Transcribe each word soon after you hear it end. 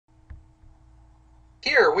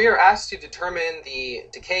here we are asked to determine the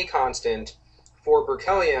decay constant for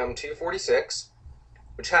berkelium 246,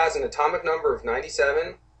 which has an atomic number of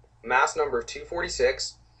 97, mass number of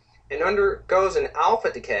 246, and undergoes an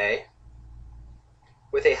alpha decay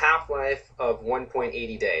with a half-life of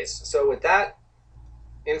 1.80 days. So with that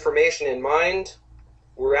information in mind,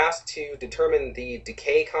 we're asked to determine the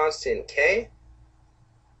decay constant K.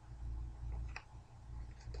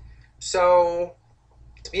 So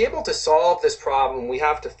to be able to solve this problem, we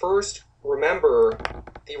have to first remember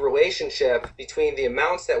the relationship between the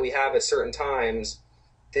amounts that we have at certain times,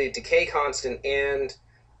 the decay constant, and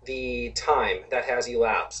the time that has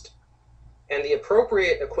elapsed. And the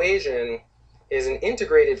appropriate equation is an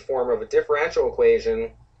integrated form of a differential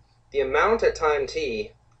equation. The amount at time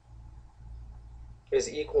t is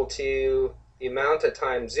equal to the amount at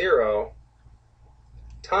time 0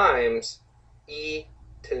 times e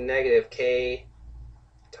to the negative k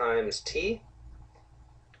times t,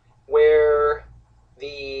 where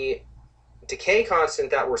the decay constant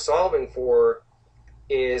that we're solving for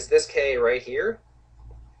is this k right here,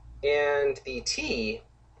 and the t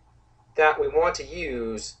that we want to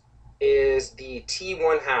use is the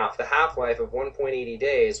t1/2, the half-life of 1.80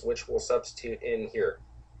 days, which we'll substitute in here.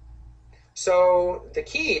 So the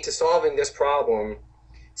key to solving this problem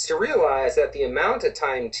is to realize that the amount at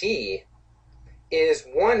time t is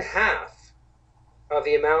 1/2 of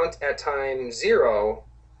the amount at time 0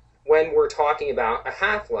 when we're talking about a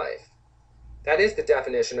half-life. That is the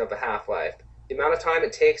definition of a half-life. The amount of time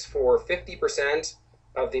it takes for 50%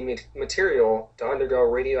 of the material to undergo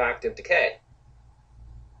radioactive decay.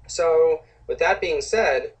 So with that being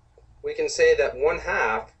said, we can say that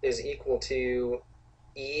 1/2 is equal to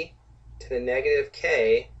e to the negative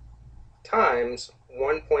k times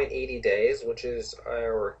 1.80 days, which is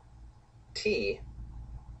our t.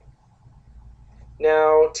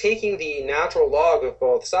 Now, taking the natural log of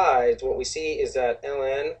both sides, what we see is that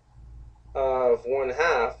ln of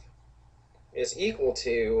 1/2 is equal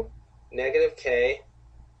to negative k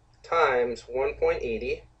times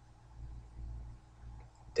 1.80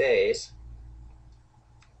 days.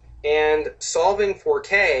 And solving for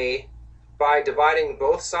k by dividing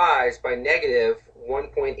both sides by negative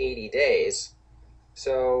 1.80 days.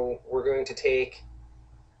 So we're going to take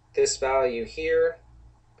this value here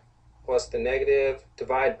plus the negative,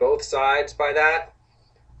 divide both sides by that,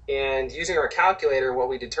 and using our calculator, what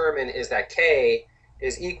we determine is that k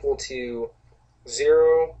is equal to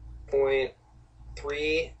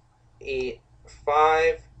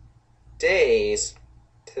 0.385 days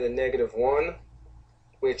to the negative 1,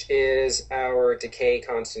 which is our decay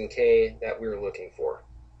constant k that we were looking for.